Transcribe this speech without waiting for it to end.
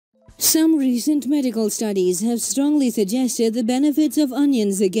Some recent medical studies have strongly suggested the benefits of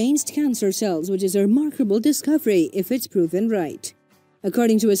onions against cancer cells, which is a remarkable discovery if it's proven right.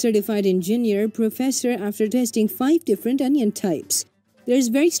 According to a certified engineer professor, after testing 5 different onion types, there is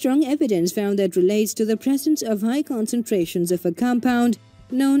very strong evidence found that relates to the presence of high concentrations of a compound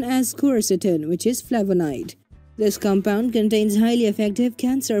known as quercetin, which is flavonoid. This compound contains highly effective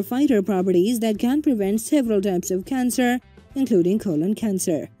cancer fighter properties that can prevent several types of cancer, including colon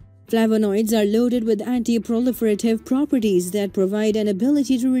cancer. Flavonoids are loaded with anti-proliferative properties that provide an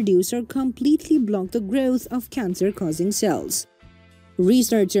ability to reduce or completely block the growth of cancer-causing cells.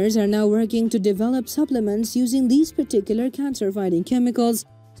 Researchers are now working to develop supplements using these particular cancer-fighting chemicals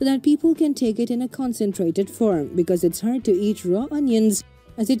so that people can take it in a concentrated form, because it's hard to eat raw onions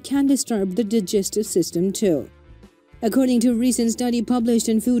as it can disturb the digestive system too. According to a recent study published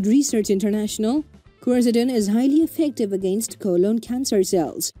in Food Research International, quercetin is highly effective against colon cancer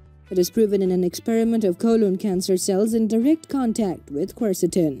cells. It is proven in an experiment of colon cancer cells in direct contact with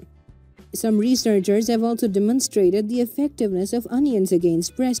quercetin. Some researchers have also demonstrated the effectiveness of onions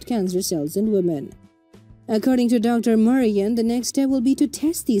against breast cancer cells in women. According to Dr. Marian, the next step will be to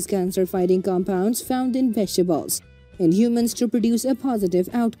test these cancer-fighting compounds found in vegetables in humans to produce a positive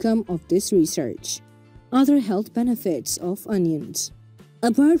outcome of this research. Other health benefits of onions.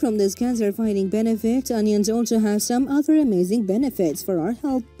 Apart from this cancer-fighting benefit, onions also have some other amazing benefits for our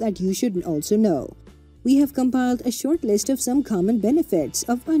health that you should also know. We have compiled a short list of some common benefits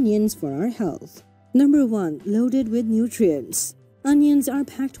of onions for our health. Number 1. Loaded with nutrients. Onions are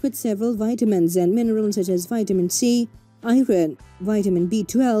packed with several vitamins and minerals such as vitamin C, iron, vitamin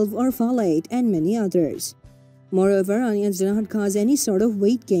B12 or folate, and many others. Moreover, onions do not cause any sort of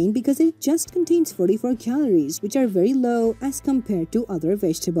weight gain because it just contains 44 calories, which are very low as compared to other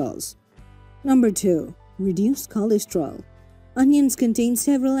vegetables. Number 2. Reduced cholesterol. Onions contain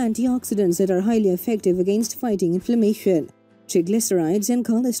several antioxidants that are highly effective against fighting inflammation, triglycerides, and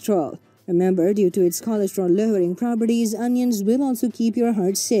cholesterol. Remember, due to its cholesterol-lowering properties, onions will also keep your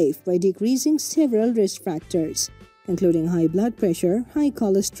heart safe by decreasing several risk factors, including high blood pressure, high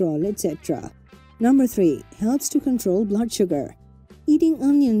cholesterol, etc. Number 3. Helps to control blood sugar. Eating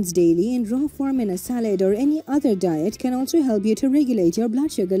onions daily in raw form in a salad or any other diet can also help you to regulate your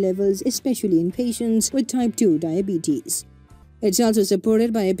blood sugar levels, especially in patients with type 2 diabetes. It's also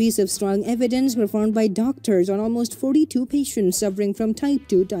supported by a piece of strong evidence performed by doctors on almost 42 patients suffering from type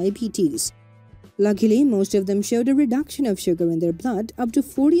 2 diabetes. Luckily, most of them showed a reduction of sugar in their blood up to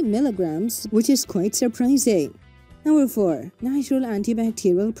 40 milligrams, which is quite surprising. Number 4. Natural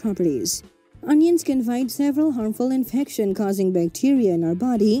antibacterial properties. Onions can fight several harmful infection-causing bacteria in our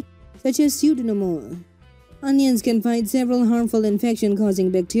body, such as Pseudomonas. Onions can fight several harmful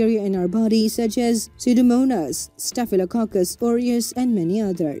infection-causing bacteria in our body, such as Pseudomonas, Staphylococcus aureus, and many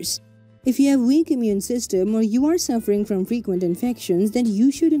others. If you have weak immune system or you are suffering from frequent infections, then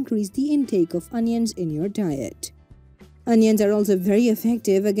you should increase the intake of onions in your diet. Onions are also very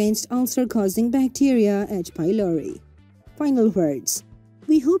effective against ulcer-causing bacteria H. pylori. Final words.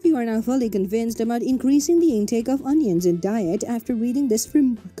 We hope you are now fully convinced about increasing the intake of onions in diet after reading this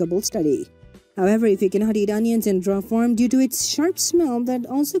remarkable study. However, if you cannot eat onions in raw form due to its sharp smell that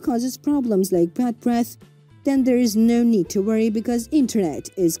also causes problems like bad breath, then there is no need to worry because internet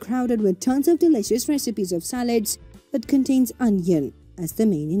is crowded with tons of delicious recipes of salads that contains onion as the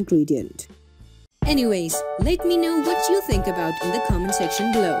main ingredient. Anyways, let me know what you think about in the comment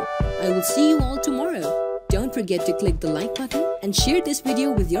section below. I will see you all tomorrow. Don't forget to click the like button and share this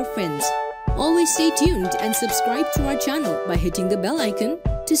video with your friends. Always stay tuned and subscribe to our channel by hitting the bell icon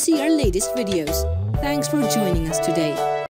to see our latest videos. Thanks for joining us today.